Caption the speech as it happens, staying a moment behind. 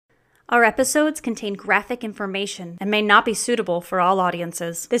Our episodes contain graphic information and may not be suitable for all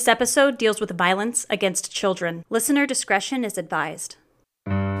audiences. This episode deals with violence against children. Listener discretion is advised.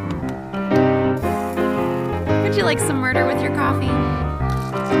 Would you like some murder with your coffee?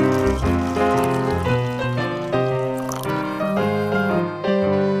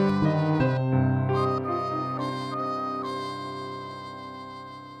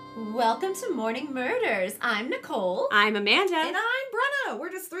 Welcome to Morning Murders. I'm Nicole. I'm Amanda. And I'm Brenna. We're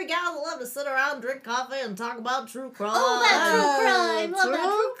just three gals that love to sit around, drink coffee, and talk about true crime. Oh, that true crime. Love that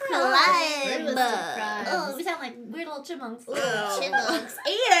true crime. Oh, we sound like weird little chipmunks. Chipmunks.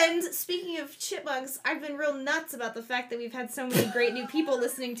 And speaking of chipmunks, I've been real nuts about the fact that we've had so many great new people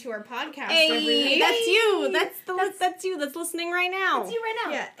listening to our podcast every week. That's you. That's you that's listening right now. That's you right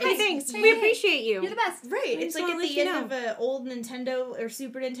now. Yeah. Hey, thanks. We appreciate you. You're the best. Right. We It's just like wanna at let the you end know. of an old Nintendo or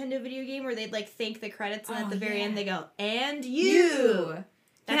Super Nintendo video game where they'd like thank the credits and at the very end they go, and you.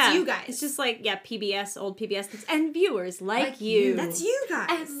 That's you guys. It's just like, PBS, old PBS, and viewers like you. That's you guys.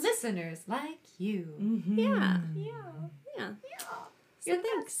 And listeners like you. Mm-hmm. Yeah. So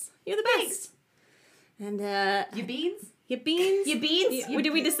thanks. You're the best. And, You beans? you beans? You beans?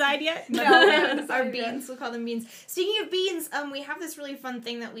 Did we decide yet? No, our beans. We'll call them beans. Speaking of beans, we have this really fun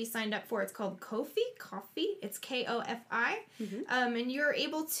thing that we signed up for. It's called Ko-fi. Coffee. It's Kofi. And you're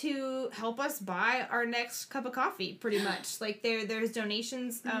able to help us buy our next cup of coffee, pretty much. Like there's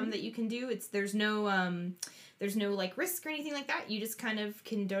donations that you can do. There's no like risk or anything like that. You just kind of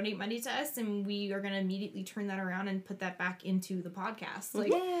can donate money to us, and we are gonna immediately turn that around and put that back into the podcast.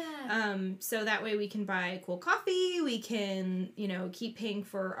 Like, so that way we can buy cool coffee. We can, keep paying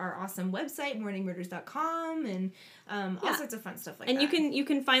for our awesome website, morningmurders.com, and all sorts of fun stuff like that. And you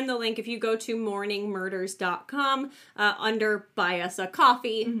can find the link if you go to morningmurders.com under Buy Us a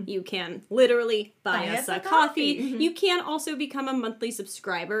Coffee. You can literally buy us a coffee. You can also become a monthly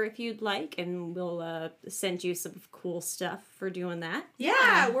subscriber if you'd like, and we'll send you some cool stuff for doing that.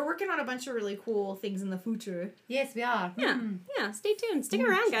 Yeah, we're working on a bunch of really cool things in the future. Yes, we are. Yeah, stay tuned. Stick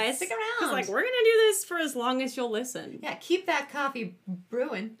around, guys. Stick around. Because, we're going to do this for as long as you'll listen. Yeah, keep that coffee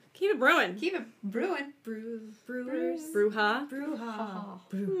brewing. Keep it brewing. Keep it brewing. Brewers. Bruja. Bruja. Oh.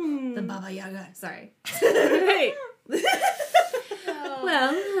 The Baba Yaga. Sorry. Hey.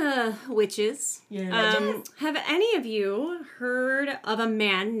 Well, witches. Yeah. Have any of you heard of a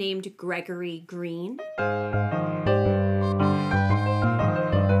man named Gregory Green?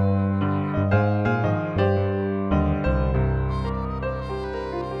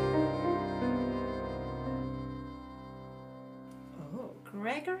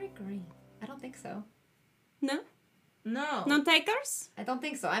 Gregory Green. I don't think so. No? No. No takers? I don't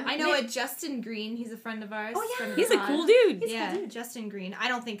think so. I know a Justin Green. He's a friend of ours. Oh, yeah. Friend of He's the a pod. cool dude. Yeah, Justin Green. I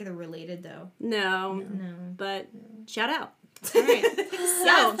don't think they're related, though. No. No. But shout out. All right.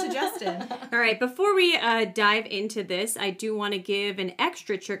 So, to Justin. All right, before we dive into this, I do want to give an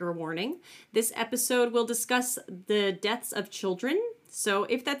extra trigger warning. This episode will discuss the deaths of children. So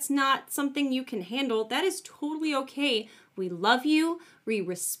if that's not something you can handle, that is totally okay. We love you, we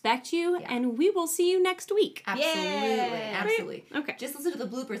respect you, and we will see you next week. Absolutely. Yay. Absolutely. Okay. Just listen to the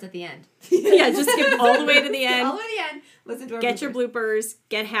bloopers at the end. Yeah, just skip all the way to the end. All the way to the end. Listen to our Get bloopers. your bloopers,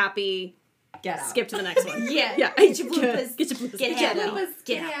 get happy, Get out. skip to the next one. Yeah. Yeah. Get your bloopers. Get your bloopers. Get Get happy. bloopers. Get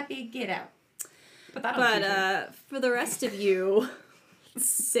Get out. happy. Get out. But For the rest of you,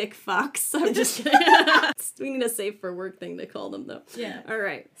 sick fucks. I'm just kidding. We need a safe for work thing to call them, though. Yeah. All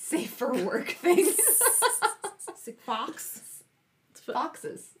right. safe for work things. Sick fox.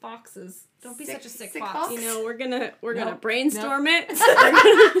 Foxes. Foxes. Don't be Sick- such a sick sick fox. fox? You know, we're gonna No. brainstorm it.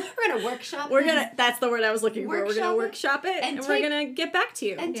 We're gonna workshop. We're things gonna. That's the word I was looking for. We're gonna Workshop workshop it, and and we're take- gonna get back to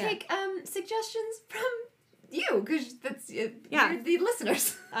you. and Yeah. take suggestions from you, because that's Yeah. you're the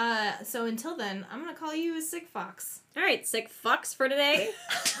listeners. So until then, I'm gonna call you a sick fox. All right, sick fucks for today.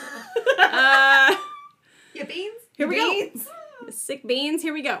 You beans. Here we Beans? go. Sick beans.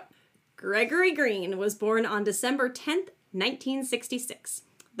 Here we go. Gregory Green was born on December 10th, 1966.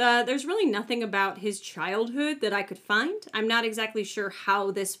 There's really nothing about his childhood that I could find. I'm not exactly sure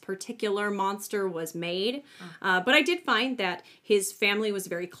how this particular monster was made, but I did find that his family was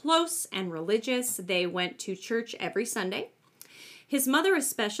very close and religious. They went to church every Sunday. His mother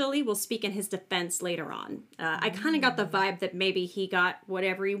especially will speak in his defense later on. I kind of got the vibe that maybe he got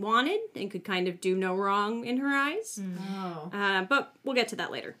whatever he wanted and could kind of do no wrong in her eyes. Oh. But we'll get to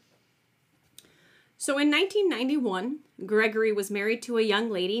that later. So in 1991, Gregory was married to a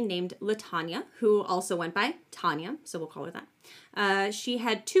young lady named LaTanya, who also went by Tanya, so we'll call her that. She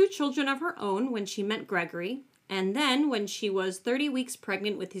had 2 children of her own when she met Gregory, and then when she was 30 weeks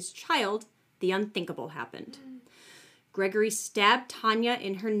pregnant with his child, the unthinkable happened. Gregory stabbed Tanya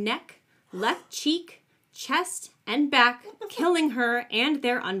in her neck, left cheek, chest, and back, killing her and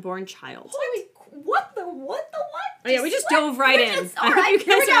their unborn child. What the what? Oh, yeah, we just dove right in. all right, I hope you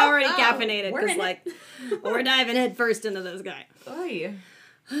here guys we are go. already Oh, caffeinated we're because, in like, we're diving head first into this guy. Oy.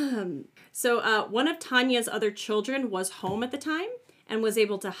 So, one of Tanya's other children was home at the time and was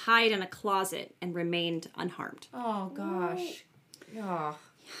able to hide in a closet and remained unharmed. Oh gosh. Oh,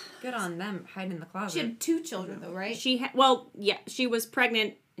 good on them hiding in the closet. She had 2 children though, right? She she was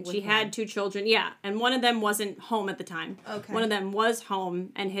pregnant and she With had one. 2 children. Yeah, and one of them wasn't home at the time. Okay. One of them was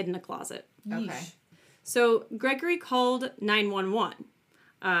home and hid in a closet. Okay. Yeesh. So Gregory called 911.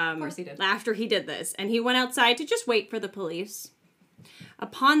 Of course he did. After he did this, and he went outside to just wait for the police.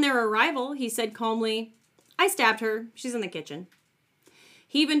 Upon their arrival, he said calmly, "I stabbed her. She's in the kitchen."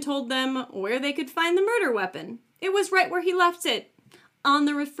 He even told them where they could find the murder weapon. It was right where he left it, on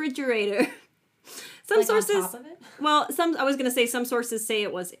the refrigerator. Some Like sources, on top of it? well, some sources say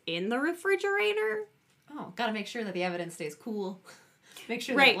it was in the refrigerator. Oh, gotta make sure that the evidence stays cool. Make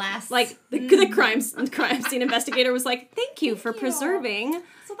sure that Right, it lasts. like the crime scene investigator was like, "Thank you for you. preserving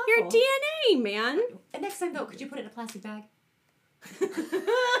So your thoughtful. DNA, man." And next time though, could you put it in a plastic bag?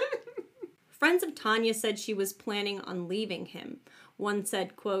 Friends of Tanya said she was planning on leaving him. One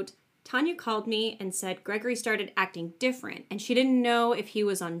said, quote, "Tanya called me and said Gregory started acting different and she didn't know if he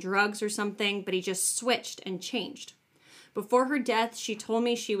was on drugs or something, but he just switched and changed. Before her death, she told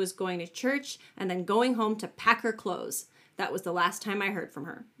me she was going to church and then going home to pack her clothes. That was the last time I heard from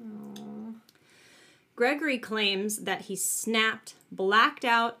her." Aww. Gregory claims that he snapped, blacked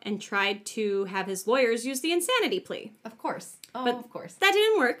out, and tried to have his lawyers use the insanity plea. Of course. Oh, But of course. That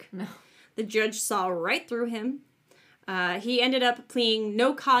didn't work. No. The judge saw right through him. He ended up pleading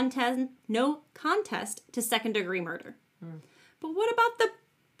no contest to second-degree murder. But what about the?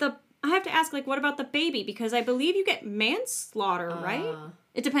 I have to ask, like, what about the baby? Because I believe you get manslaughter, right?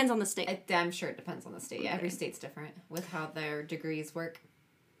 It depends on the state. I'm sure it depends on the state. Yeah, every state's different with how their degrees work.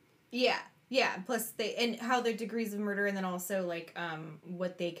 Yeah. Yeah, plus and how their degrees of murder, and then also like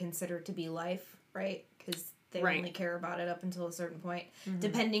what they consider to be life, right? Because they Right. only care about it up until a certain point,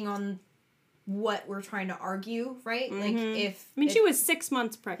 depending on what we're trying to argue, right? Like if she was 6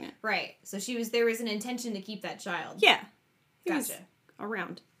 months pregnant. right, so there was an intention to keep that child. Yeah. He was Gotcha.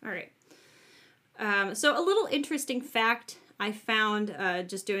 around. All right. So a little interesting fact I found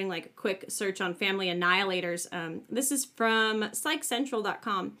just doing like a quick search on family annihilators. This is from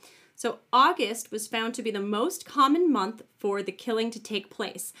psychcentral.com. So August was found to be the most common month for the killing to take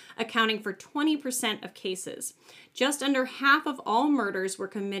place, accounting for 20% of cases. Just under half of all murders were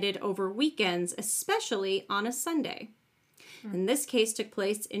committed over weekends, especially on a Sunday. And this case took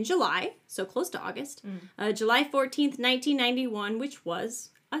place in July, so close to August, July 14th, 1991, which was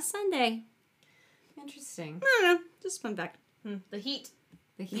a Sunday. Interesting. I don't know, just a fun fact. The heat.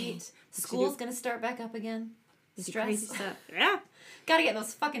 The heat. School's gonna start back up again. Stress. Crazy stuff. Yeah. Gotta get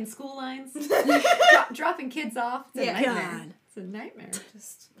those fucking school lines. Dropping kids off. It's a Yeah. nightmare. God. It's a nightmare.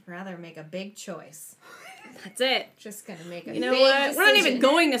 Just rather make a big choice. That's it. Just gonna make a You know big what? We're not even decision.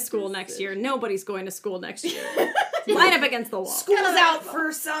 going to school next year. Nobody's going to school next year. Line up against the wall. School's out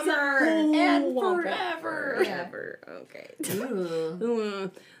for summer. And Wonka. forever. Forever. Okay. Ooh.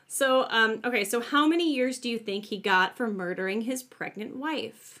 So, okay, so how many years do you think he got for murdering his pregnant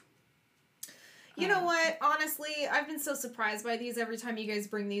wife? You know what? Honestly, I've been so surprised by these every time you guys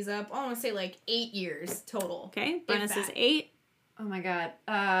bring these up. I want to say like 8 years total. Okay, Brenna says that. 8. Oh my god.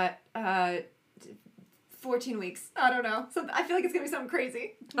 14 weeks. I don't know. So I feel like it's gonna be something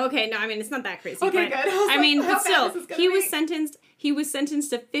crazy. Okay, no, I mean, it's not that crazy. Okay, but, good. I was I like, mean, how but bad still, is this gonna he be? was sentenced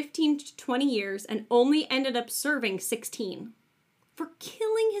to 15 to 20 years and only ended up serving 16 for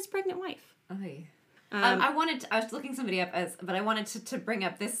killing his pregnant wife. Oy. I was looking somebody up but I wanted to bring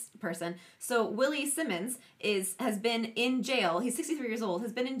up this person. So Willie Simmons has been in jail. He's 63 years old.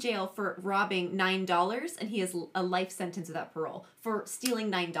 Has been in jail for robbing $9, and he has a life sentence without parole for stealing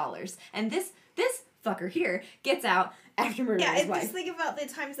 $9. And this fucker here gets out after murdering Yeah, his and wife. just think about the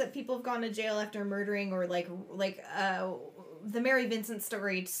times that people have gone to jail after murdering, or like the Mary Vincent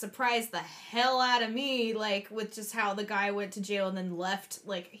story surprised the hell out of me, like with just how the guy went to jail and then left.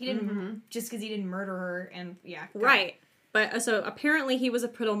 Like he didn't just because he didn't murder her, and yeah, Right. But so apparently he was a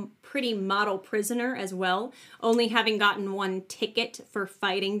pretty model prisoner as well, only having gotten one ticket for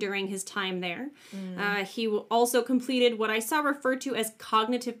fighting during his time there. He also completed what I saw referred to as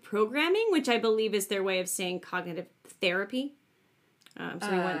cognitive programming, which I believe is their way of saying cognitive therapy. So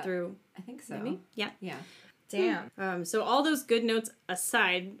he went through... I think so. Maybe? Yeah. Yeah. Damn. So all those good notes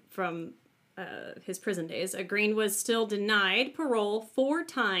aside from his prison days, Green was still denied parole 4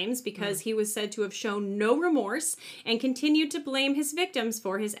 times because he was said to have shown no remorse and continued to blame his victims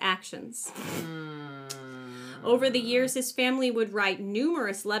for his actions. Over the years, his family would write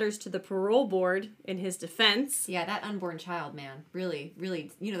numerous letters to the parole board in his defense. Yeah, that unborn child, man. Really,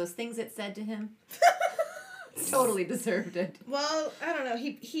 really, those things it said to him? Totally deserved it. Well, I don't know.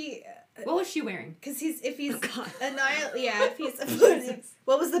 He What was she wearing? Because if he's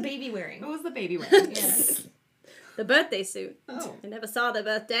what was the baby wearing? What was the baby wearing? Yeah. The birthday suit. Oh. I never saw the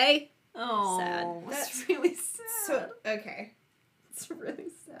birthday. Oh, Sad. That's really sad. So okay. It's really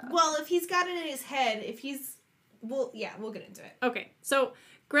sad. Well, if he's got it in his head, we'll get into it. Okay, so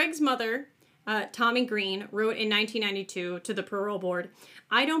Greg's mother, Tommy Green, wrote in 1992 to the parole board,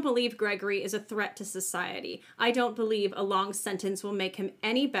 "I don't believe Gregory is a threat to society. I don't believe a long sentence will make him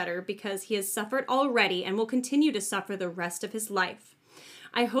any better because he has suffered already and will continue to suffer the rest of his life.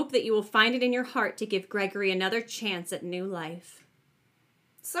 I hope that you will find it in your heart to give Gregory another chance at new life."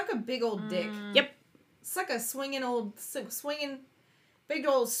 Suck a big old dick. Yep. Suck a big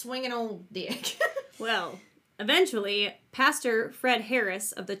old swinging old dick. Well, eventually, Pastor Fred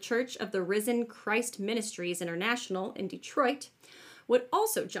Harris of the Church of the Risen Christ Ministries International in Detroit would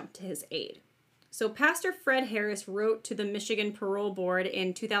also jump to his aid. So Pastor Fred Harris wrote to the Michigan Parole Board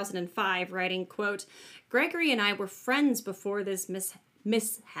in 2005, writing, quote, "Gregory and I were friends before this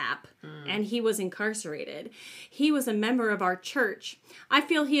mishap, and he was incarcerated. He was a member of our church. I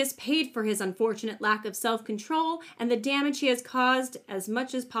feel he has paid for his unfortunate lack of self-control and the damage he has caused as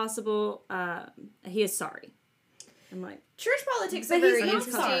much as possible. He is sorry." I'm like, Church politics But are very he's not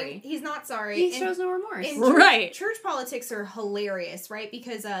interesting. sorry. He's not sorry. He And- shows no remorse. and Right. Church politics are hilarious, right?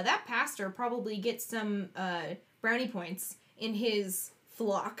 Because that pastor probably gets some brownie points in his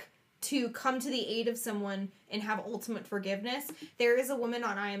flock to come to the aid of someone and have ultimate forgiveness. There is a woman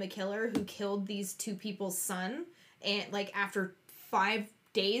on I Am a Killer who killed these 2 people's son, and after 5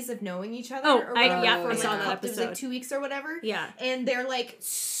 days of knowing each other. Oh, or I whatever, saw that It was episode. 2 weeks or whatever. yeah. And they're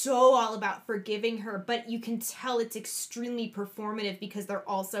so all about forgiving her, but you can tell it's extremely performative because they're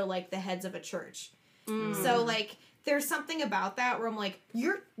also the heads of a church. So there's something about that where I'm like,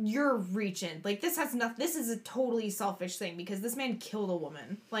 you're reaching. This has nothing. This is a totally selfish thing because this man killed a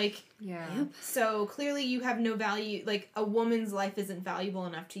woman. Yeah. So clearly you have no value. A woman's life isn't valuable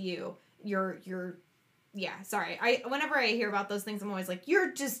enough to you. Yeah, sorry. Whenever I hear about those things, I'm always like,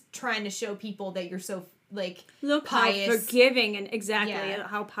 you're just trying to show people that you're so Look pious. how forgiving and exactly Yeah.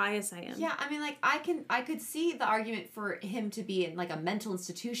 how pious I am. Yeah, I mean, I could see the argument for him to be in a mental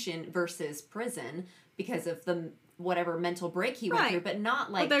institution versus prison because of the whatever mental break he went Right. through, but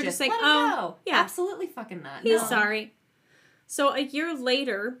not But they're just just like, let him oh, go. yeah. Absolutely fucking not. He's No. sorry. So a year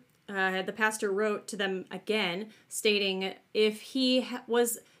later, the pastor wrote to them again, stating if he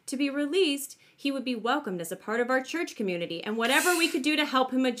was to be released, he would be welcomed as a part of our church community, and whatever we could do to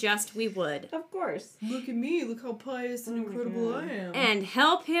help him adjust, we would. Of course. Look at me, look how pious and incredible I am. And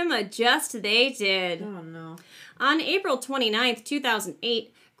help him adjust they did. Oh no. On April 29th,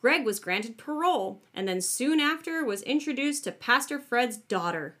 2008, Greg was granted parole, and then soon after was introduced to Pastor Fred's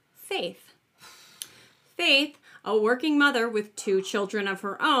daughter, Faith. Faith, a working mother with 2 children of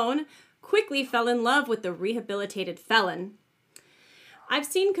her own, quickly fell in love with the rehabilitated felon. I've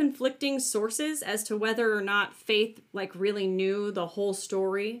seen conflicting sources as to whether or not Faith really knew the whole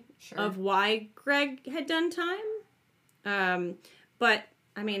story of why Greg had done time. But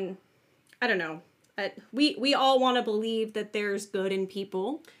I mean, I don't know. We all want to believe that there's good in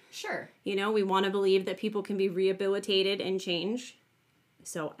people. Sure. We want to believe that people can be rehabilitated and change.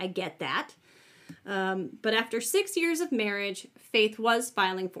 So I get that. But after 6 years of marriage, Faith was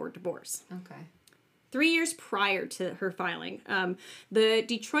filing for divorce. Okay. 3 years prior to her filing, the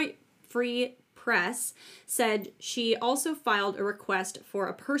Detroit Free Press said she also filed a request for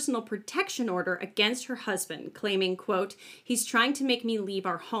a personal protection order against her husband, claiming, quote, "He's trying to make me leave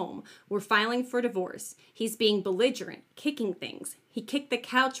our home. We're filing for divorce. He's being belligerent, kicking things. He kicked the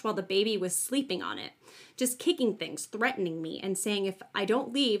couch while the baby was sleeping on it. Just kicking things, threatening me, and saying if I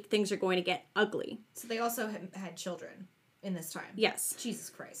don't leave, things are going to get ugly." So they also had children in this time. Yes. Jesus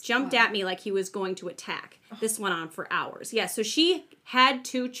Christ. Jumped at me like he was going to attack. This went on for hours. Yeah, so she had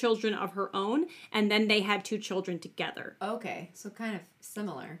 2 children of her own, and then they had 2 children together. Okay. So kind of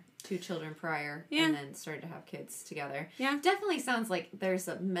similar. 2 children prior, Yeah. and then started to have kids together. Yeah. Definitely sounds like there's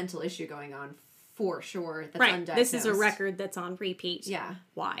a mental issue going on for sure. That's Right. undiagnosed. This is a record that's on repeat. Yeah.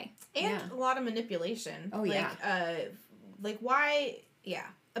 Why? And Yeah. a lot of manipulation. Oh, yeah. Why? Yeah.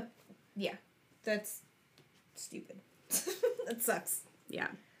 Yeah. That's stupid. That sucks. Yeah.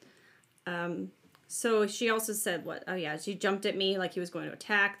 So she also said, she jumped at me like he was going to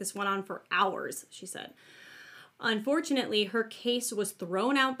attack. This went on for hours, she said. Unfortunately, her case was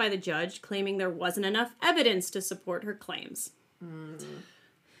thrown out by the judge, claiming there wasn't enough evidence to support her claims.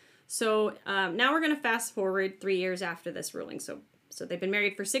 So now we're going to fast forward 3 years after this ruling. So they've been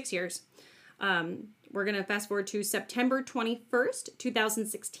married for 6 years. We're going to fast forward to September 21st,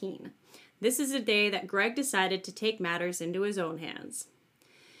 2016. This is a day that Greg decided to take matters into his own hands.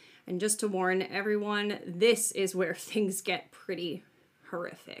 And just to warn everyone, this is where things get pretty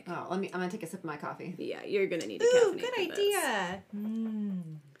horrific. Oh, I'm gonna take a sip of my coffee. Yeah, you're gonna need to Ooh, caffeinate good for this. idea.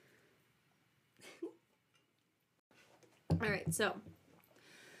 All right, so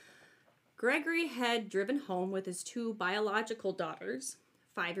Gregory had driven home with his 2 biological daughters,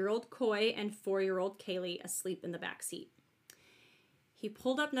 5-year-old Coy and 4-year-old Kaylee, asleep in the back seat. He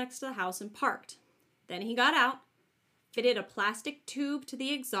pulled up next to the house and parked. Then he got out, fitted a plastic tube to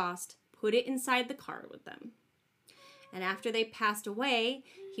the exhaust, put it inside the car with them. And after they passed away,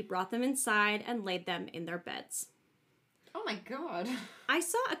 he brought them inside and laid them in their beds. Oh my god. I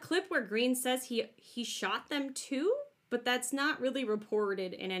saw a clip where Green says he shot them too, but that's not really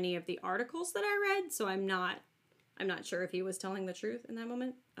reported in any of the articles that I read, so I'm not sure if he was telling the truth in that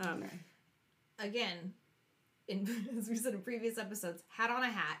moment. Again, as we said in previous episodes, hat on a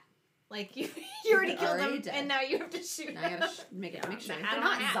hat. Like, you already killed them, dead. and now you have to shoot Now I them. gotta make sure. hat They're on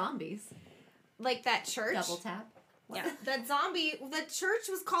not hat. zombies. Like that church. Double tap. Yeah. That church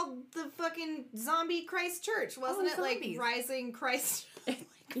was called the fucking Zombie Christ Church, wasn't it? zombies. Like Rising Christ.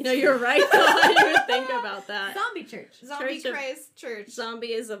 You know, you're right. I didn't even think about that. Zombie church. Zombie Church of- Christ Church.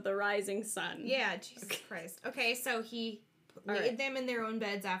 Zombies of the Rising Sun. Yeah, Jesus Christ. Okay, so he All laid right. them in their own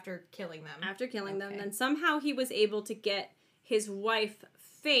beds after killing them. After killing them, Okay. then somehow he was able to get his wife,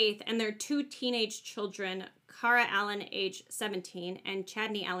 Faith, and their 2 teenage children, Cara Allen, age 17, and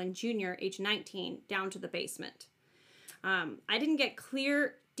Chadney Allen Jr., age 19, down to the basement. I didn't get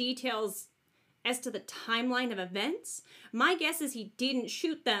clear details as to the timeline of events. My guess is he didn't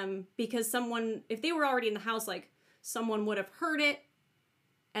shoot them because if they were already in the house, like, someone would have heard it,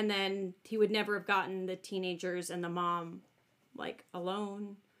 and then he would never have gotten the teenagers and the mom, like,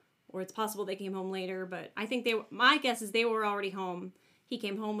 alone. Or it's possible they came home later, but I think my guess is they were already home. He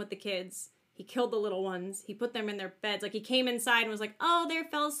came home with the kids. He killed the little ones. He put them in their beds. Like, he came inside and was like, oh, they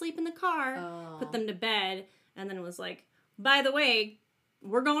fell asleep in the car. Oh. Put them to bed. And then was like, by the way,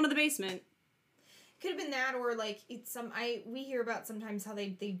 we're going to the basement. Could have been that, or like we hear about sometimes how they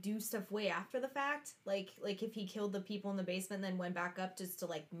do stuff way after the fact. Like if he killed the people in the basement, and then went back up just to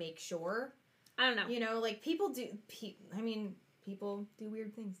like make sure. I don't know. You know, like people do. People do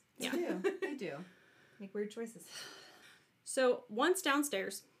weird things. They do. Make weird choices. So once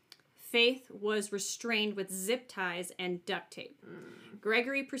downstairs, Faith was restrained with zip ties and duct tape.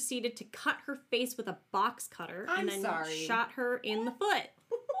 Gregory proceeded to cut her face with a box cutter I'm and then sorry. shot her in the foot.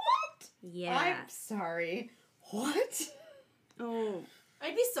 What? Yeah. I'm sorry. What? Oh.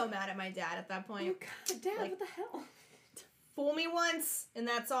 I'd be so mad at my dad at that point. God, Dad, Like- what the hell? Fool me once, and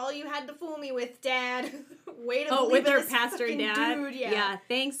that's all you had to fool me with, Dad. Way to Oh, believe with in their this pastor fucking dad. Dude. Yeah.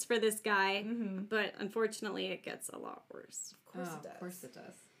 Thanks for this guy. Mm-hmm. But unfortunately, it gets a lot worse. Of course it does. Of course it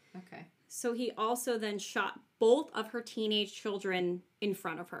does. Okay. So he also then shot both of her teenage children in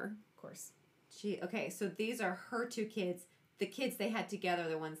front of her. Of course. Okay, so these are her 2 kids. The kids they had together are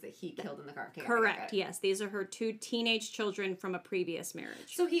the ones that he killed in the car. Okay, Correct. got it. Yes, these are her 2 teenage children from a previous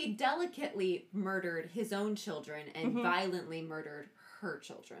marriage. So he delicately murdered his own children and Mhm. violently murdered her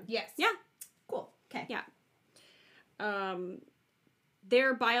children. Yes. Yeah. Cool. Okay. Yeah.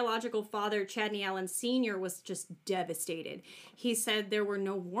 Their biological father, Chadney Allen Sr., was just devastated. He said there were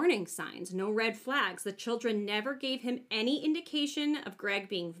no warning signs, no red flags. The children never gave him any indication of Greg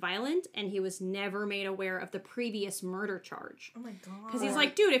being violent, and he was never made aware of the previous murder charge. Oh my god. Because he's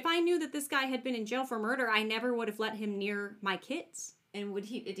like, dude, if I knew that this guy had been in jail for murder, I never would have let him near my kids. And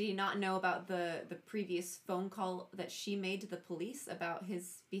did he not know about the previous phone call that she made to the police about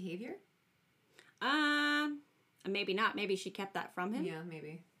his behavior? Maybe not. Maybe she kept that from him. Yeah,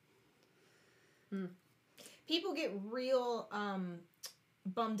 maybe. people get real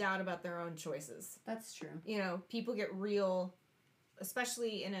bummed out about their own choices. That's true. You know, people get real,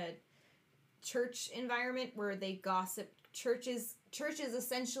 especially in a church environment where they gossip. Churches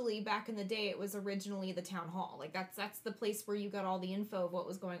essentially, back in the day, it was originally the town hall. Like that's the place where you got all the info of what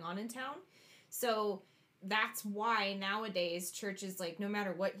was going on in town. So that's why nowadays churches, like, no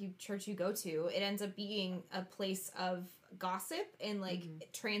matter what church you go to, it ends up being a place of gossip and like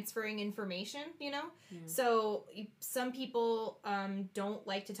transferring information, you know? Yeah. So some people don't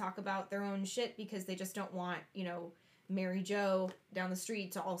like to talk about their own shit because they just don't want, you know, Mary Jo down the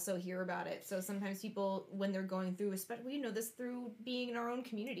street to also hear about it. So sometimes people, when they're going through, especially, you know this through being in our own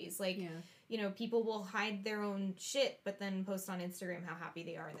communities, like, you know, people will hide their own shit, but then post on Instagram how happy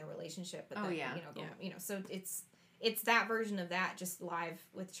they are in their relationship. But then, you know, so it's that version of that, just live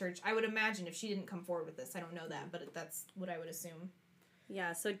with church. I would imagine if she didn't come forward with this, I don't know that, but that's what I would assume.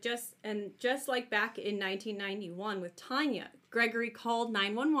 Yeah, so just like back in 1991 with Tanya, Gregory called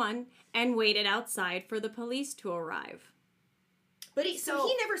 911 and waited outside for the police to arrive. But he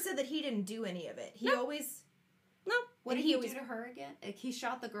never said that he didn't do any of it. He always... No. What did he do to her again? Like, he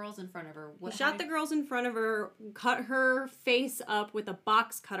shot the girls in front of her. He shot the girls in front of her, cut her face up with a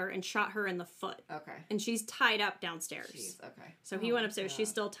box cutter, and shot her in the foot. Okay. And she's tied up downstairs. Jeez, okay. So he went upstairs. She's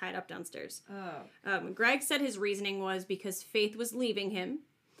still tied up downstairs. Oh. Greg said his reasoning was because Faith was leaving him,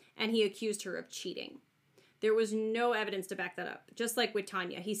 and he accused her of cheating. There was no evidence to back that up. Just like with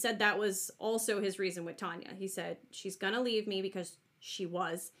Tanya. He said that was also his reason with Tanya. He said, she's gonna leave me because she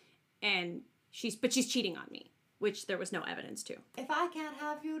was, and she's cheating on me. Which there was no evidence to. If I can't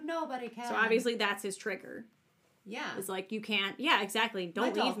have you, nobody can. So obviously that's his trigger. Yeah. It's like, you can't... Yeah, exactly.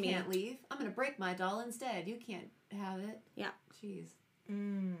 Don't leave me. My doll can't leave. I'm going to break my doll instead. You can't have it. Yeah. Jeez.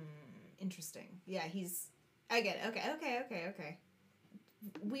 Interesting. Yeah, I get it. Okay.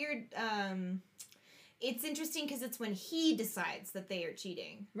 Weird, it's interesting because it's when he decides that they are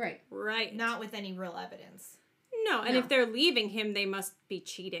cheating. Right. Not with any real evidence. No, and if they're leaving him, they must be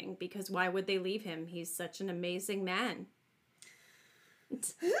cheating, because why would they leave him? He's such an amazing man.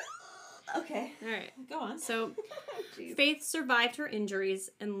 Okay. All right. Go on. So, Faith survived her injuries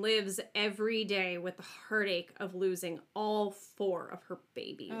and lives every day with the heartache of losing all 4 of her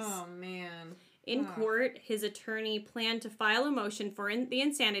babies. Oh, man. In court, his attorney planned to file a motion for the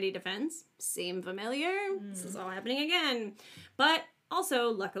insanity defense. Seem familiar? This is all happening again. But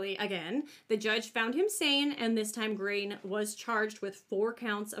also, luckily, again, the judge found him sane, and this time Green was charged with 4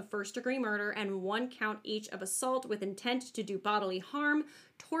 counts of first-degree murder and 1 count each of assault with intent to do bodily harm,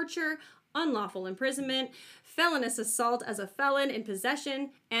 torture, unlawful imprisonment, felonious assault as a felon in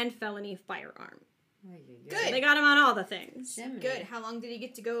possession, and felony firearm. Good. So they got him on all the things. Good. How long did he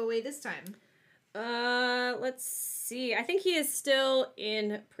get to go away this time? Let's see. I think he is still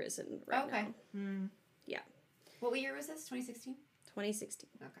in prison right now. Yeah. What year was this? 2016? 2016.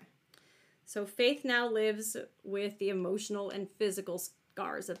 Okay. So Faith now lives with the emotional and physical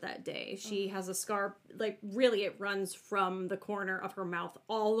scars of that day. She has a scar, like, really it runs from the corner of her mouth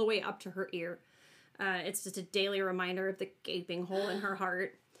all the way up to her ear. It's just a daily reminder of the gaping hole in her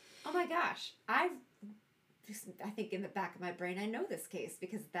heart. Oh my gosh. I think in the back of my brain I know this case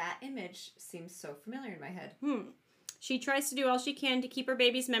because that image seems so familiar in my head. She tries to do all she can to keep her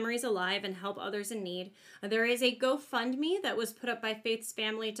baby's memories alive and help others in need. There is a GoFundMe that was put up by Faith's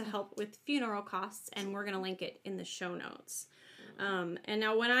family to help with funeral costs, and we're going to link it in the show notes. And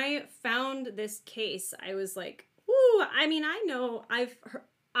now when I found this case, I was like, ooh, I mean, I know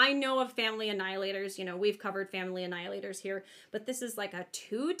of family annihilators. You know, we've covered family annihilators here, but this is like a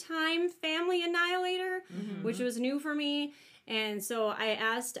 2-time family annihilator, which was new for me. And so I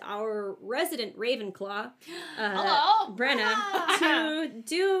asked our resident Ravenclaw, Brenna, to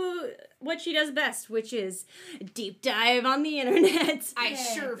do what she does best, which is deep dive on the internet.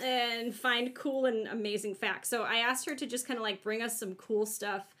 And find cool and amazing facts. So I asked her to just kind of like bring us some cool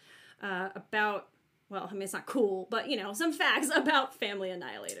stuff about, well, I mean, it's not cool, but, you know, some facts about family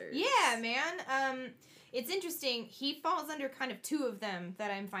annihilators. Yeah, man. It's interesting. He falls under kind of 2 of them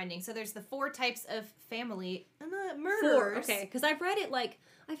that I'm finding. So there's the 4 types of family murderers. 4, okay. Because I've read it like,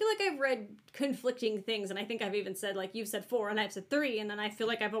 I feel like I've read conflicting things, and I think I've even said, like, you've said 4, and I've said 3, and then I feel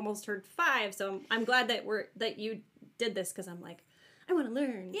like I've almost heard 5. So I'm glad that you did this, because I'm like, I want to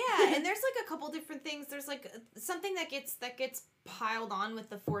learn. Yeah, and there's like a couple different things. There's like something that gets piled on with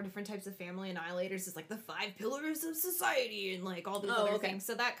the 4 different types of family annihilators is like the 5 pillars of society and like all these other things.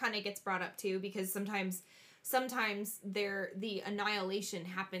 So that kind of gets brought up too, because sometimes the annihilation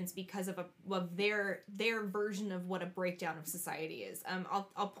happens because of their version of what a breakdown of society is.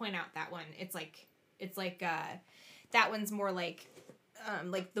 I'll point out that one. It's like that one's more like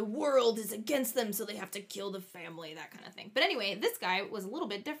the world is against them, so they have to kill the family, that kind of thing. But anyway, this guy was a little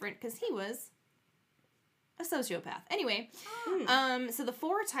bit different because he was a sociopath. Anyway, so the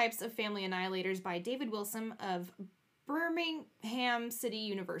 4 types of family annihilators by David Wilson of Birmingham City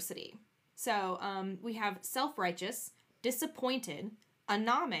University. So we have self-righteous, disappointed,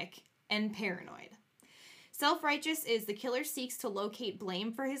 anomic, and paranoid. Self-righteous is the killer seeks to locate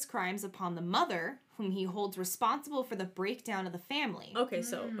blame for his crimes upon the mother, whom he holds responsible for the breakdown of the family. Okay,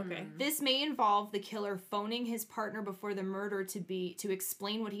 so, okay. This may involve the killer phoning his partner before the murder to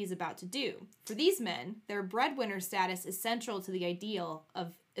explain what he's about to do. For these men, their breadwinner status is central to the idea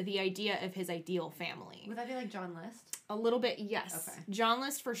of his ideal family. Would that be like John List? A little bit, yes. Okay. John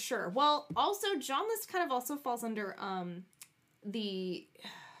List for sure. Well, also John List kind of also falls under the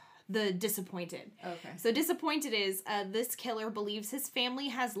disappointed. Okay. So disappointed is this killer believes his family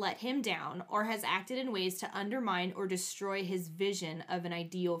has let him down or has acted in ways to undermine or destroy his vision of an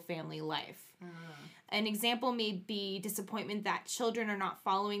ideal family life. An example may be disappointment that children are not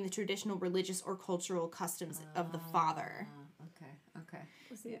following the traditional religious or cultural customs of the father. Okay.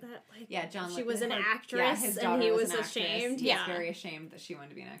 Wasn't that like... Yeah, John. She was an Yeah, actress, his and daughter he was an actress. ashamed. He Yeah. was very ashamed that she wanted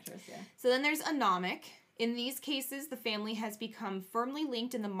to be an actress, yeah. So then there's anomic. In these cases, the family has become firmly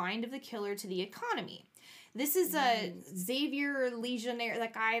linked in the mind of the killer to the economy. This is Xavier Legionnaire.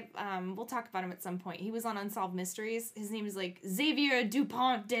 That guy, we'll talk about him at some point. He was on Unsolved Mysteries. His name is like Xavier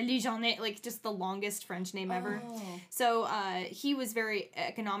Dupont de Legionnaire, like just the longest French name ever. So he was very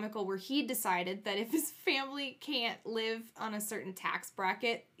economical, where he decided that if his family can't live on a certain tax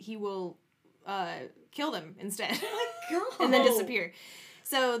bracket, he will kill them instead. And then disappear.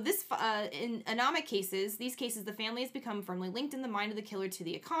 So this, in anomic cases, these cases, the family has become firmly linked in the mind of the killer to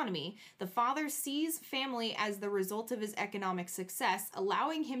the economy. The father sees family as the result of his economic success,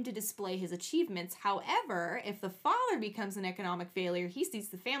 allowing him to display his achievements. However, if the father becomes an economic failure, he sees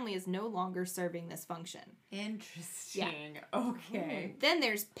the family as no longer serving this function. Interesting. Okay. Then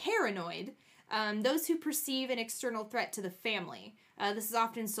there's paranoid. Those who perceive an external threat to the family. This is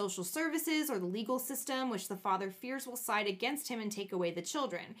often social services or the legal system, which the father fears will side against him and take away the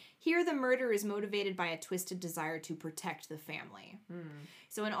children. Here, the murder is motivated by a twisted desire to protect the family.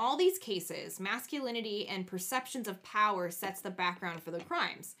 So in all these cases, masculinity and perceptions of power sets the background for the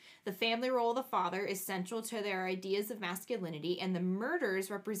crimes. The family role of the father is central to their ideas of masculinity, and the murders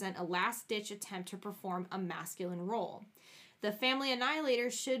represent a last-ditch attempt to perform a masculine role. The family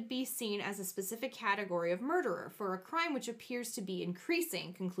annihilator should be seen as a specific category of murderer for a crime which appears to be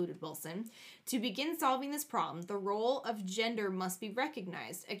increasing, concluded Wilson. To begin solving this problem, the role of gender must be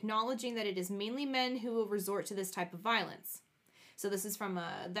recognized, acknowledging that it is mainly men who will resort to this type of violence. So this is from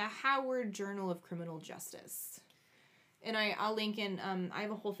the Howard Journal of Criminal Justice. And I'll link in, I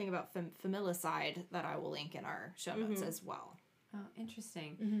have a whole thing about familicide that I will link in our show notes as well. Oh,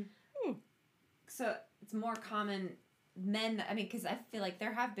 interesting. So it's more common... Men, I mean, because I feel like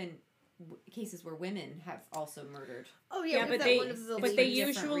there have been cases where women have also murdered. Oh Yeah, we have but that one of the they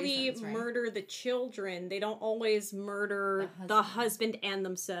leaders. usually reasons, right? murder the children. They don't always murder the husband and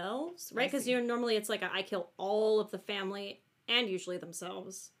themselves, right? Because normally it's like I kill all of the family and usually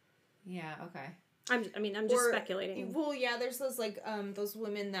themselves. Yeah, okay. I'm just speculating. Well, yeah, there's those like those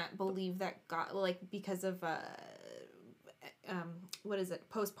women that believe that God, like, because of what is it,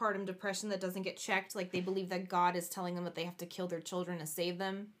 postpartum depression that doesn't get checked, like they believe that God is telling them that they have to kill their children to save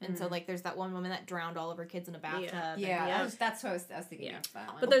them, and so like there's that one woman that drowned all of her kids in a bathtub. Yeah. That's what I was thinking of that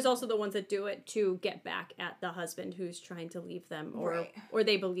one. But there's also the ones that do it to get back at the husband who's trying to leave them, or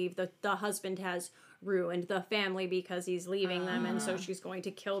they believe that the husband has ruined the family because he's leaving them, and so she's going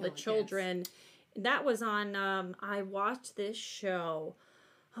to kill the children. That was on, I watched this show.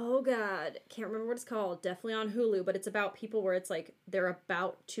 Oh, God. Can't remember what it's called. Definitely on Hulu. But it's about people where it's like they're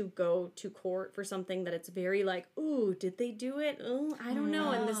about to go to court for something that it's very like, ooh, did they do it? Oh, I don't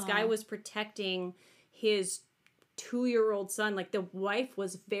know. And this guy was protecting his 2-year-old son. Like, the wife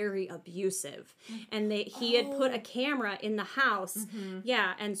was very abusive. And he had put a camera in the house.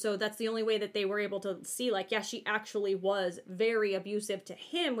 Yeah, and so that's the only way that they were able to see, like, yeah, she actually was very abusive to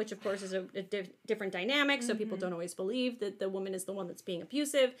him, which, of course, is a different dynamic, so people don't always believe that the woman is the one that's being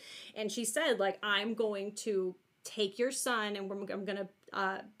abusive. And she said, like, I'm going to take your son, and I'm going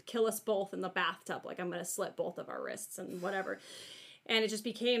to kill us both in the bathtub. Like, I'm going to slit both of our wrists and whatever. And it just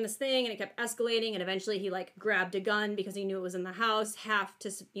became this thing, and it kept escalating, and eventually he, like, grabbed a gun because he knew it was in the house, half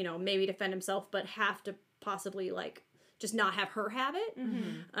to, maybe defend himself, but half to possibly, like, just not have her have it.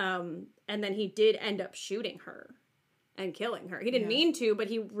 And then he did end up shooting her and killing her. He didn't mean to, but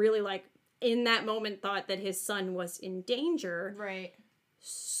he really, like, in that moment thought that his son was in danger. Right.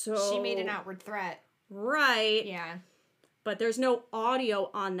 So... She made an outward threat. Right. Yeah. But there's no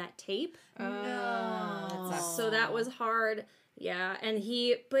audio on that tape. No. So that was hard. Yeah, and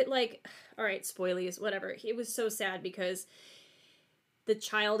but like, all right, spoilies, whatever. It was so sad because the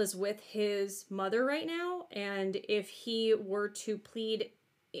child is with his mother right now, and if he were to plead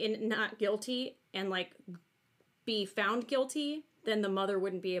in not guilty and, like, be found guilty, then the mother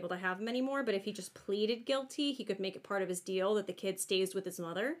wouldn't be able to have him anymore. But if he just pleaded guilty, he could make it part of his deal that the kid stays with his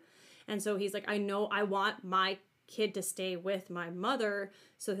mother. And so he's like, I know I want my kid to stay with my mother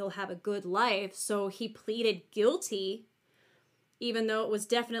so he'll have a good life. So he pleaded guilty, even though it was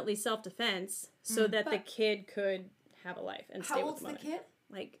definitely self-defense, so that the kid could have a life and stay How with old's the the mother. kid?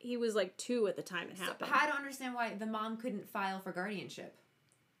 Like, he was like 2 at the time it happened. I don't understand why the mom couldn't file for guardianship.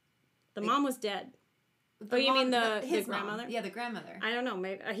 The mom was dead. The Oh, you mean his the mom. grandmother? Yeah, the grandmother. I don't know.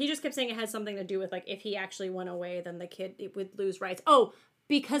 Maybe he just kept saying it had something to do with, like, if he actually went away, then the kid it would lose rights. Oh,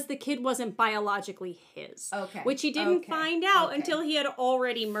 because the kid wasn't biologically his. Okay. Which he didn't Okay. find out Okay. until he had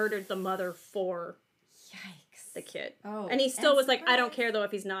already murdered the mother for Yikes. the kid. Oh, And he still and was like, I don't surprise. care, though,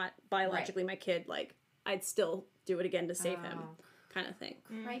 if he's not biologically my kid. Like, I'd still do it again to save him. Oh. Kind of thing.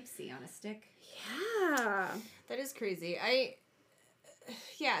 Cripesy on a stick. Yeah. That is crazy.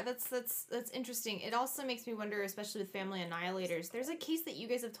 Yeah, that's interesting. It also makes me wonder, especially with family annihilators. There's a case that you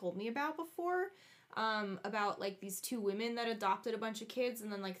guys have told me about before, about like these 2 women that adopted a bunch of kids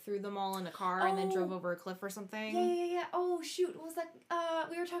and then like threw them all in a car and then Oh. drove over a cliff or something. Yeah. Oh, shoot. What was that?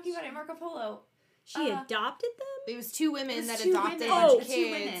 We were talking about it in Marco Polo. She adopted them? It was 2 women was that 2 adopted women. a bunch Oh, of 2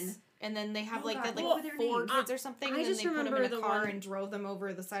 kids. women. And then they have Oh, like God, that what like were their 4 names? kids or something. I And then just they put them in remember a the car one- and drove them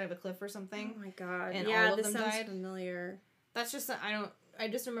over the side of a cliff or Oh something. my god. And yeah, all of this them sounds died? familiar. That's just I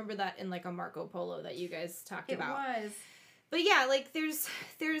just remember that in like a Marco Polo that you guys talked It about. was. But yeah, like there's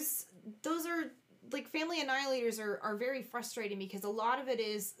those are like family annihilators are very frustrating because a lot of it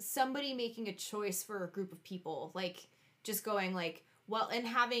is somebody making a choice for a group of people, like just going like, well, and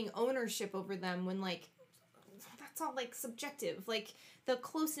having ownership over them when like that's all like subjective. Like the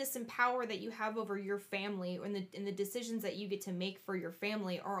closeness and power that you have over your family and the decisions that you get to make for your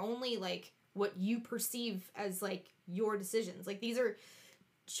family are only like what you perceive as like your decisions. Like these are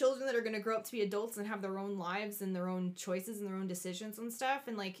children that are going to grow up to be adults and have their own lives and their own choices and their own decisions and stuff,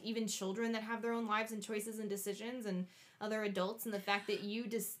 and like even children that have their own lives and choices and decisions and other adults, and the fact that you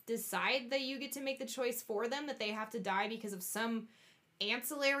decide that you get to make the choice for them, that they have to die because of some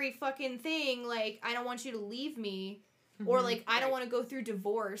ancillary fucking thing, like I don't want you to leave me, or like I don't want to go through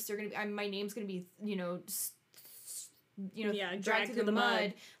divorce, you're gonna be my name's gonna be Yeah, dragged through the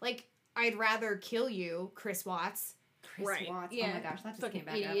mud. Like I'd rather kill you, Chris Watts. Chris Right. Watts. Yeah. Oh my gosh, that just Fucking came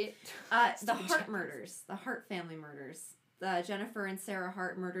back idiot. up. The Stupid Hart shit. murders. The Hart family murders. Jennifer and Sarah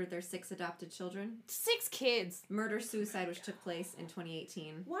Hart murdered their 6 adopted children. 6 kids. Murder-suicide, which took place in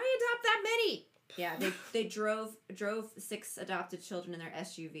 2018. Why adopt that many? Yeah, they drove 6 adopted children in their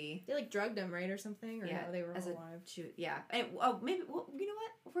SUV. They like drugged them, right, or something, or Yeah, no, they were as all a alive. Yeah, and maybe you know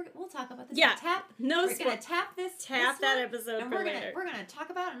what? We'll talk about this. Yeah. We're gonna tap this. Tap this that one, episode and for we're later. gonna talk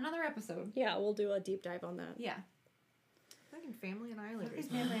about another episode. Yeah, we'll do a deep dive on that. Yeah, Fucking family annihilators.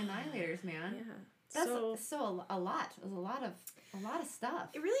 these man. family annihilators, man. Yeah. That's So a lot. There's a lot of stuff.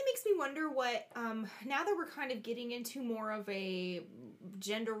 It really makes me wonder what, now that we're kind of getting into more of a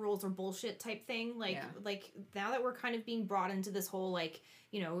gender roles or bullshit type thing, like, Yeah. like now that we're kind of being brought into this whole, like,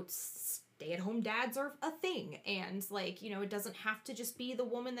 you know, stay-at-home dads are a thing, and, like, you know, it doesn't have to just be the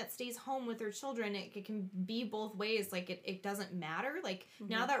woman that stays home with her children, it can be both ways, like, it doesn't matter, like,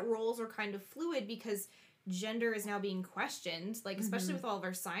 now that roles are kind of fluid because gender is now being questioned, like, especially with all of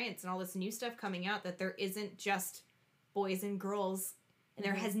our science and all this new stuff coming out, that there isn't just boys and girls, and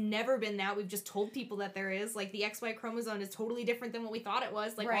there has never been that. We've just told people that there is, like, the XY chromosome is totally different than what we thought it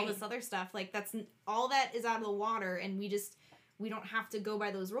was, like, all Right. this other stuff, like, that's all that is out of the water, and we don't have to go by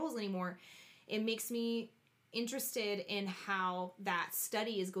those rules anymore. It makes me interested in how that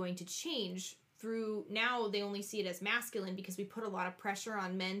study is going to change. Through now they only see it as masculine because we put a lot of pressure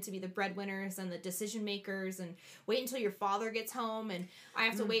on men to be the breadwinners and the decision makers, and wait until your father gets home, and I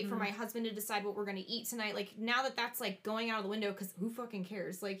have to wait for my husband to decide what we're going to eat tonight. Like, now that's like going out of the window because who fucking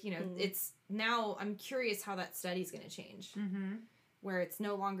cares? Like, you know, it's now I'm curious how that study's going to change. Mm-hmm. Where it's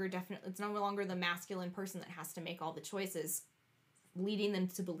no longer the masculine person that has to make all the choices, leading them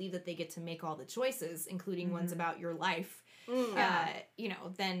to believe that they get to make all the choices, including ones about your life. You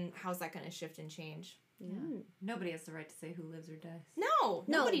know, then how's that going to shift and change? Nobody has the right to say who lives or dies. No,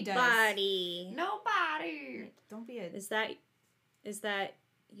 nobody does. Nobody. Don't be a... Is that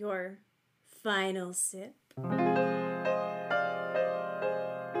your final sip?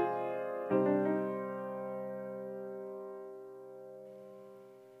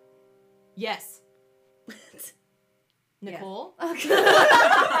 Yes. Nicole? Okay.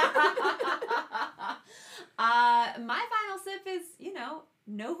 My final sip is,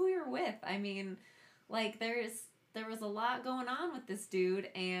 know who you're with. I mean, like, there was a lot going on with this dude,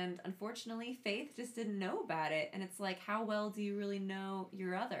 and unfortunately Faith just didn't know about it. And it's like, how well do you really know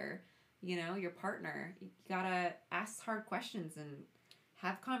your other? your partner. You gotta ask hard questions and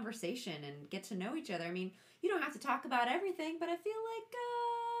have conversation and get to know each other. I mean, you don't have to talk about everything, but I feel like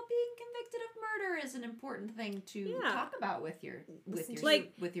being convicted of murder is an important thing to talk about with your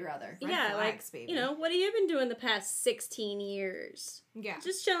other. Yeah, flags, baby. What have you been doing the past 16 years? Yeah.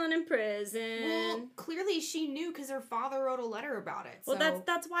 Just chilling in prison. Well, clearly she knew because her father wrote a letter about it. Well, so.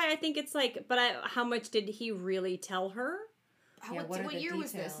 that's why I think it's like, how much did he really tell her? What year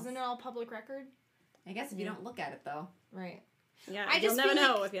was this? Isn't it all public record? I guess if you don't look at it, though. Right. Yeah, I you'll just never feel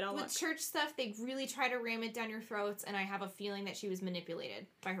know like if you don't with look. church stuff, they really try to ram it down your throats, and I have a feeling that she was manipulated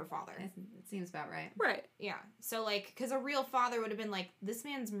by her father. It seems about right. Right. Yeah. So, because a real father would have been like, this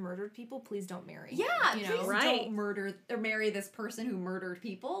man's murdered people, please don't marry him. Yeah, you please know? Right. don't murder or marry this person who murdered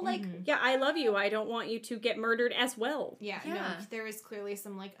people. Yeah, I love you. I don't want you to get murdered as well. Yeah, Yeah. no, there is clearly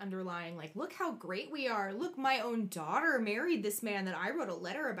some, underlying, look how great we are. Look, my own daughter married this man that I wrote a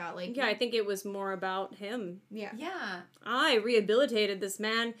letter about. Yeah, I think it was more about him. Yeah. Yeah. I rehabilitated this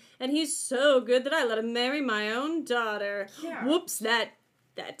man, and he's so good that I let him marry my own daughter. Yeah. Whoops, that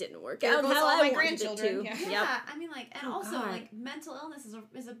didn't work There out goes how all I my wanted grandchildren. it to. Yeah. Yep. I mean, and Oh, also, God. mental illness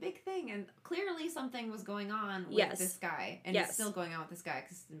is a big thing, and clearly something was going on with Yes. this guy, and Yes. it's still going on with this guy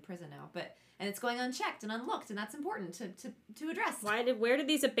because he's in prison now, and it's going unchecked and unlooked, and that's important to address. Where did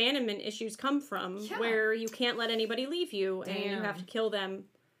these abandonment issues come from? Yeah. Where you can't let anybody leave you, and you Damn. have to kill them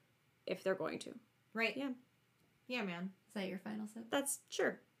if they're going to. Right. Yeah. Yeah, man. Is that your final sip? That's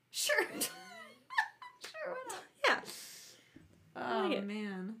sure. Sure. Sure, why not? Yeah. Oh, like it.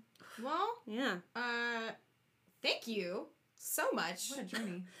 man. Well, Yeah. thank you so much What a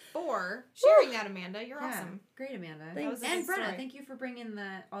journey. for sharing that, Amanda. You're Yeah. awesome. Great, Amanda. Thanks. That was a And good Brenna, story. thank you for bringing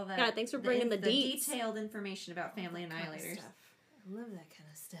all that. Yeah, thanks for bringing the deets. detailed information about family Kind of annihilators. stuff. I love that kind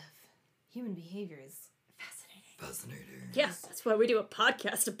of stuff. Human behavior is Fascinating. Yes, that's why we do a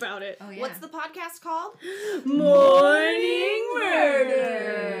podcast about it. Oh yeah. What's the podcast called? Morning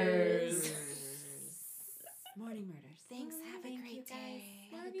Murders. Morning Murders? Thanks. Have a Thank great you, guys. day.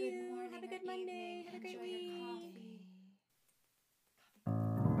 Love Have a you. good morning. Have a good or Monday. evening. Have a great Enjoy your week. coffee.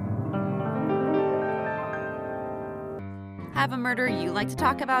 Have a murder you like to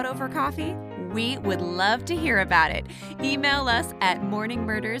talk about over coffee? We would love to hear about it. Email us at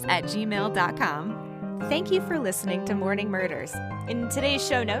morningmurders@gmail.com. Thank you for listening to Morning Murders. In today's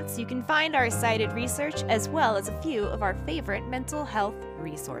show notes, you can find our cited research as well as a few of our favorite mental health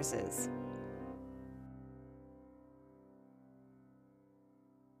resources.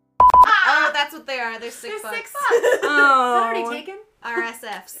 Oh, that's what they are. They're $6. $6. Is Oh, that already taken?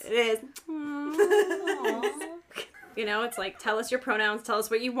 RSFs. It is. It's like, tell us your pronouns, tell us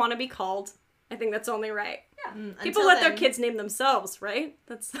what you want to be called. I think that's only right. People let their kids name themselves, right?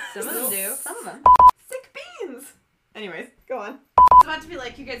 That's Some of them do. Some of them. Sick beans. Anyways, go on. It's about to be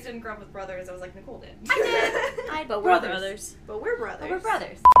like, you guys didn't grow up with brothers. I was like, Nicole did. But we're brothers. But we're brothers. We're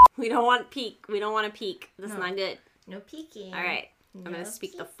brothers. We don't want peek. We don't want to peek. That's not it. No peeking. All right. I'm going to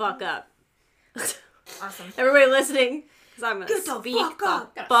speak the fuck up. Awesome. Everybody listeling, because I'm going to speak fuck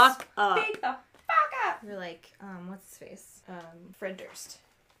up. the fuck up. Speak the fuck up. You're like, what's his face? Fred Durst.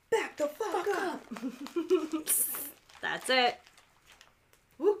 Back the fuck up. That's it.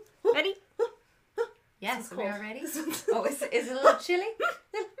 Ready? Yes, This is are we cold. all ready? Oh, is it a little chilly?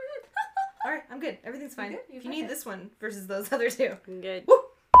 All right, I'm good. Everything's fine. good? If you need this one versus those other two. Good. Woo.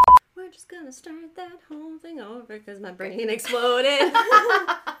 We're just going to start that whole thing over because my brain exploded.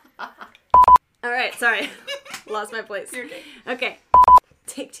 All right, sorry. Lost my place. Your take. Okay.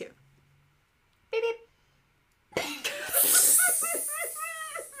 Take two. Beep beep.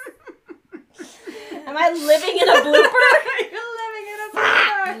 Am I living in a blooper?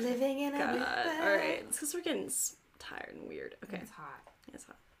 You're living in a God. blooper. All right. It's because we're getting tired and weird. Okay. It's hot. It's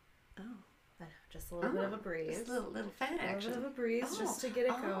hot. Oh. I know, just a little bit of a breeze. Just a little fan A little action. bit of a breeze just to get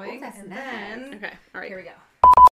it Oh, going. that's and nice. then, Okay. All right. here we go.